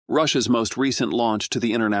Russia's most recent launch to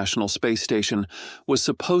the International Space Station was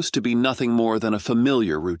supposed to be nothing more than a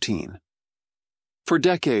familiar routine. For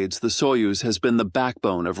decades, the Soyuz has been the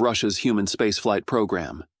backbone of Russia's human spaceflight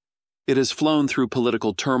program. It has flown through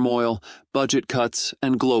political turmoil, budget cuts,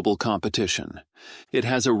 and global competition. It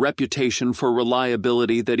has a reputation for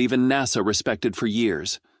reliability that even NASA respected for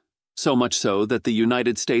years. So much so that the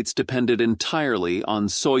United States depended entirely on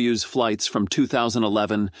Soyuz flights from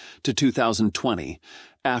 2011 to 2020,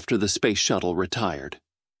 after the Space Shuttle retired.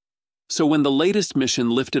 So when the latest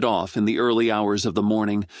mission lifted off in the early hours of the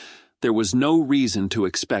morning, there was no reason to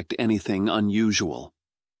expect anything unusual.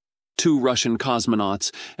 2 Russian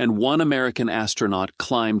cosmonauts and 1 American astronaut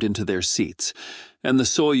climbed into their seats, and the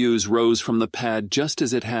Soyuz rose from the pad just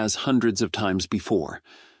as it has hundreds of times before.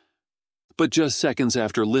 But just seconds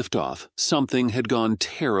after liftoff, something had gone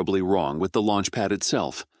terribly wrong with the launch pad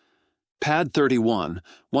itself. Pad 31,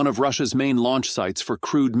 one of Russia's main launch sites for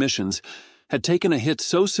crewed missions, had taken a hit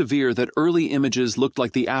so severe that early images looked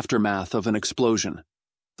like the aftermath of an explosion.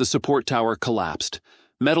 The support tower collapsed.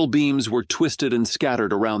 Metal beams were twisted and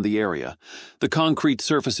scattered around the area. The concrete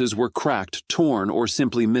surfaces were cracked, torn, or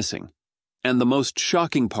simply missing. And the most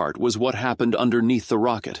shocking part was what happened underneath the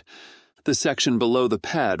rocket. The section below the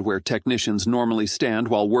pad where technicians normally stand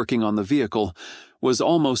while working on the vehicle was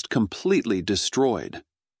almost completely destroyed.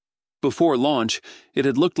 Before launch, it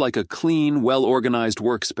had looked like a clean, well-organized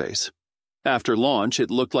workspace. After launch, it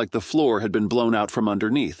looked like the floor had been blown out from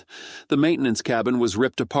underneath. The maintenance cabin was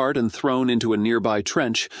ripped apart and thrown into a nearby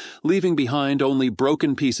trench, leaving behind only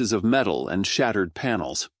broken pieces of metal and shattered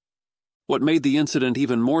panels. What made the incident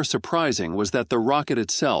even more surprising was that the rocket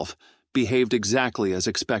itself behaved exactly as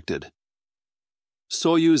expected.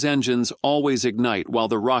 Soyuz engines always ignite while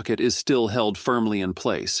the rocket is still held firmly in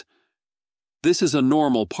place. This is a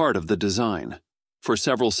normal part of the design. For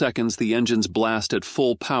several seconds, the engines blast at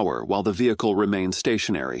full power while the vehicle remains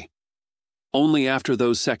stationary. Only after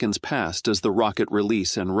those seconds pass does the rocket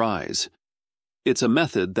release and rise. It's a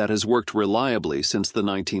method that has worked reliably since the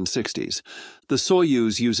 1960s. The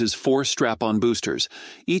Soyuz uses 4 strap-on boosters,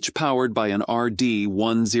 each powered by an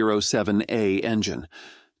RD-107A engine.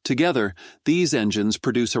 Together, these engines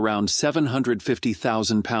produce around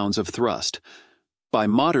 750,000 pounds of thrust. By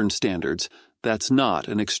modern standards, that's not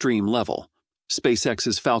an extreme level.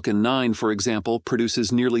 SpaceX's Falcon 9, for example,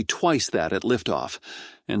 produces nearly twice that at liftoff,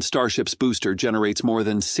 and Starship's booster generates more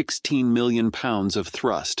than 16 million pounds of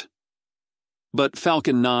thrust. But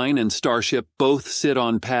Falcon 9 and Starship both sit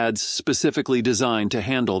on pads specifically designed to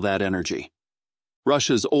handle that energy.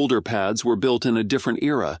 Russia's older pads were built in a different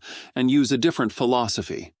era and use a different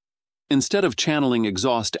philosophy. Instead of channeling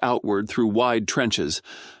exhaust outward through wide trenches,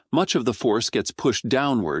 much of the force gets pushed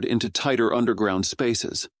downward into tighter underground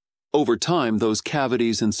spaces. Over time, those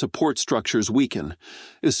cavities and support structures weaken,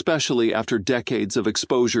 especially after decades of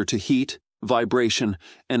exposure to heat, vibration,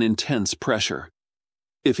 and intense pressure.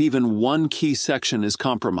 If even one key section is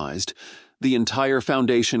compromised, the entire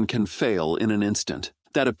foundation can fail in an instant.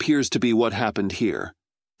 That appears to be what happened here.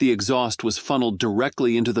 The exhaust was funneled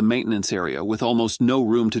directly into the maintenance area with almost no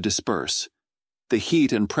room to disperse. The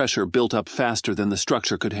heat and pressure built up faster than the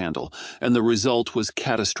structure could handle, and the result was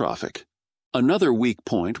catastrophic. Another weak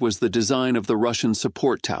point was the design of the Russian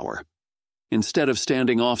support tower. Instead of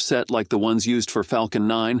standing offset like the ones used for Falcon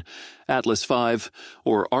 9, Atlas V,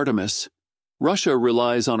 or Artemis, Russia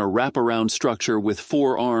relies on a wraparound structure with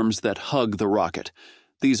 4 arms that hug the rocket.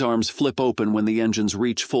 These arms flip open when the engines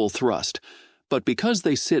reach full thrust, but because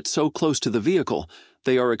they sit so close to the vehicle,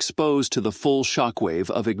 they are exposed to the full shockwave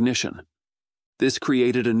of ignition. This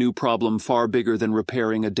created a new problem far bigger than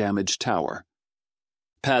repairing a damaged tower.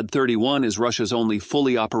 Pad 31 is Russia's only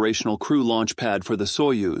fully operational crew launch pad for the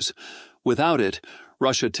Soyuz. Without it,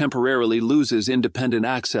 Russia temporarily loses independent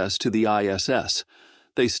access to the ISS.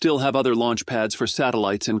 They still have other launch pads for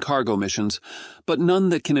satellites and cargo missions, but none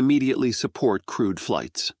that can immediately support crewed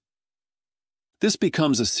flights. This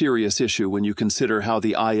becomes a serious issue when you consider how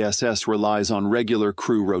the ISS relies on regular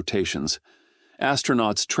crew rotations.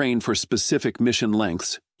 Astronauts train for specific mission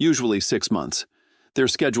lengths, usually 6 months. Their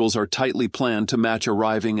schedules are tightly planned to match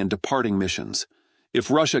arriving and departing missions. If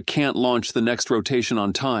Russia can't launch the next rotation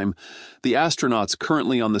on time, the astronauts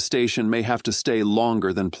currently on the station may have to stay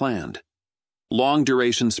longer than planned.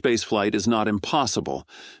 Long-duration spaceflight is not impossible.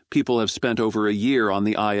 People have spent over a year on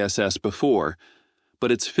the ISS before, but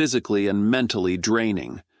it's physically and mentally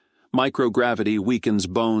draining. Microgravity weakens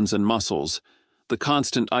bones and muscles. The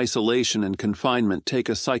constant isolation and confinement take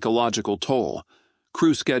a psychological toll.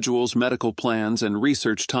 Crew schedules, medical plans, and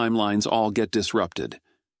research timelines all get disrupted.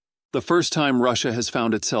 The first time Russia has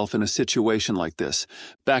found itself in a situation like this.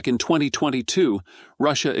 Back in 2022,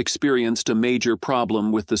 Russia experienced a major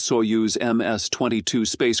problem with the Soyuz MS-22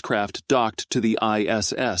 spacecraft docked to the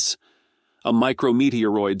ISS. A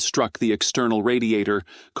micrometeoroid struck the external radiator,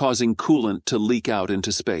 causing coolant to leak out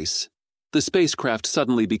into space. The spacecraft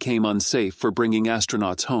suddenly became unsafe for bringing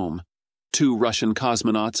astronauts home. 2 Russian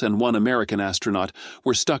cosmonauts and 1 American astronaut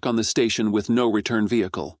were stuck on the station with no return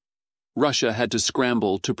vehicle. Russia had to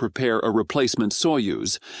scramble to prepare a replacement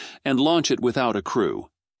Soyuz and launch it without a crew,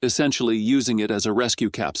 essentially using it as a rescue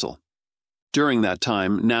capsule. During that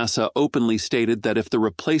time, NASA openly stated that if the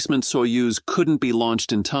replacement Soyuz couldn't be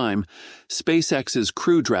launched in time, SpaceX's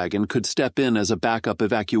Crew Dragon could step in as a backup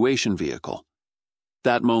evacuation vehicle.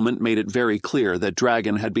 That moment made it very clear that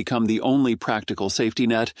Dragon had become the only practical safety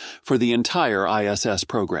net for the entire ISS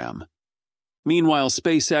program. Meanwhile,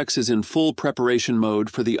 SpaceX is in full preparation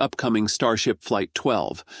mode for the upcoming Starship Flight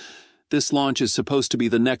 12. This launch is supposed to be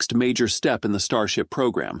the next major step in the Starship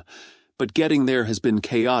program, but getting there has been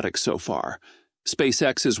chaotic so far.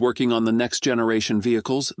 SpaceX is working on the next-generation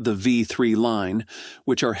vehicles, the V3 line,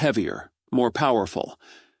 which are heavier, more powerful.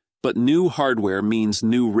 But new hardware means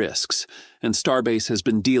new risks, and Starbase has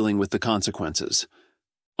been dealing with the consequences.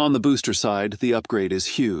 On the booster side, the upgrade is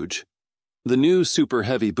huge. The new super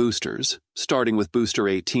heavy boosters, starting with Booster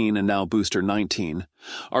 18 and now Booster 19,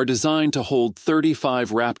 are designed to hold 35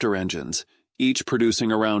 Raptor engines, each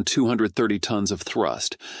producing around 230 tons of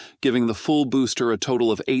thrust, giving the full booster a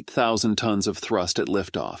total of 8,000 tons of thrust at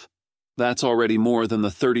liftoff. That's already more than the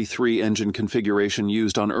 33-engine configuration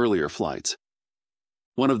used on earlier flights.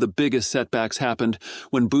 One of the biggest setbacks happened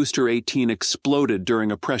when Booster 18 exploded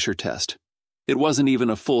during a pressure test. It wasn't even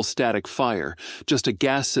a full static fire, just a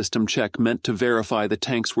gas system check meant to verify the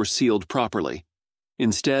tanks were sealed properly.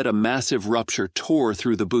 Instead, a massive rupture tore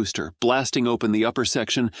through the booster, blasting open the upper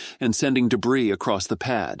section and sending debris across the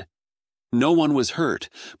pad. No one was hurt,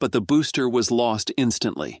 but the booster was lost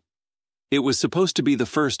instantly. It was supposed to be the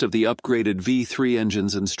first of the upgraded V3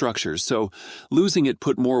 engines and structures, so losing it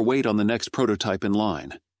put more weight on the next prototype in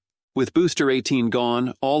line. With Booster 18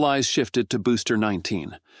 gone, all eyes shifted to Booster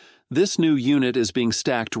 19. This new unit is being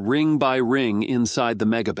stacked ring by ring inside the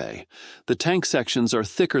megabay. The tank sections are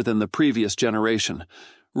thicker than the previous generation.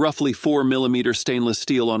 Roughly 4mm stainless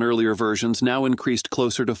steel on earlier versions now increased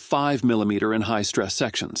closer to 5mm in high-stress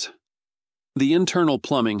sections. The internal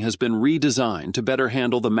plumbing has been redesigned to better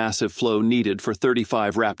handle the massive flow needed for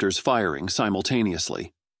 35 Raptors firing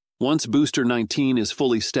simultaneously. Once Booster 19 is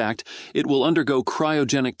fully stacked, it will undergo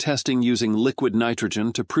cryogenic testing using liquid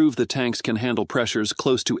nitrogen to prove the tanks can handle pressures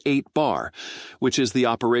close to 8 bar, which is the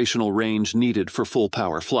operational range needed for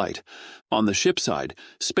full-power flight. On the ship side,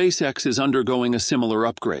 SpaceX is undergoing a similar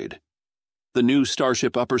upgrade. The new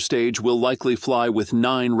Starship upper stage will likely fly with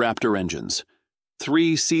 9 Raptor engines.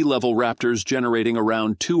 3 sea-level Raptors generating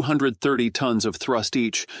around 230 tons of thrust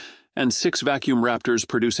each, and 6 vacuum Raptors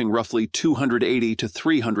producing roughly 280 to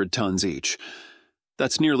 300 tons each.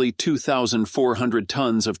 That's nearly 2,400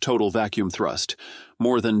 tons of total vacuum thrust,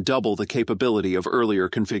 more than double the capability of earlier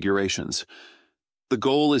configurations. The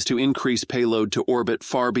goal is to increase payload to orbit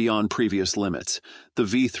far beyond previous limits. The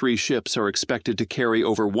V3 ships are expected to carry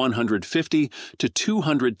over 150 to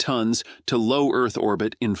 200 tons to low Earth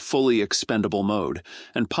orbit in fully expendable mode,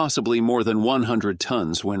 and possibly more than 100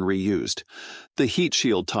 tons when reused. The heat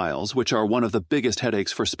shield tiles, which are one of the biggest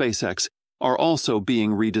headaches for SpaceX, are also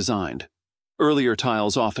being redesigned. Earlier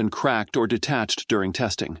tiles often cracked or detached during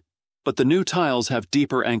testing, but the new tiles have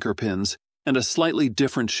deeper anchor pins and a slightly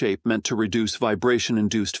different shape meant to reduce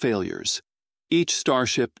vibration-induced failures. Each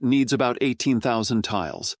Starship needs about 18,000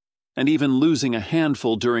 tiles, and even losing a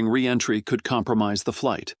handful during re-entry could compromise the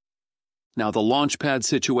flight. Now, the launchpad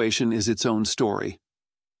situation is its own story.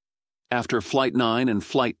 After Flight 9 and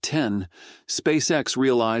Flight 10, SpaceX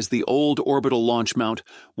realized the old orbital launch mount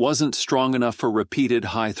wasn't strong enough for repeated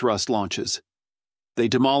high-thrust launches. They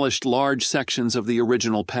demolished large sections of the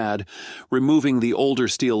original pad, removing the older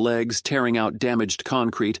steel legs, tearing out damaged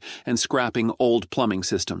concrete, and scrapping old plumbing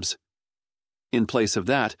systems. In place of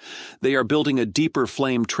that, they are building a deeper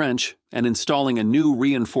flame trench and installing a new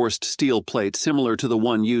reinforced steel plate similar to the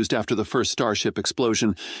one used after the first Starship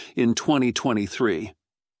explosion in 2023.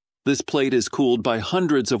 This plate is cooled by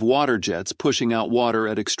hundreds of water jets pushing out water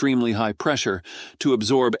at extremely high pressure to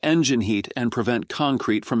absorb engine heat and prevent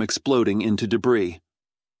concrete from exploding into debris.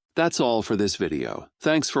 That's all for this video.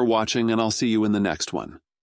 Thanks for watching, and I'll see you in the next one.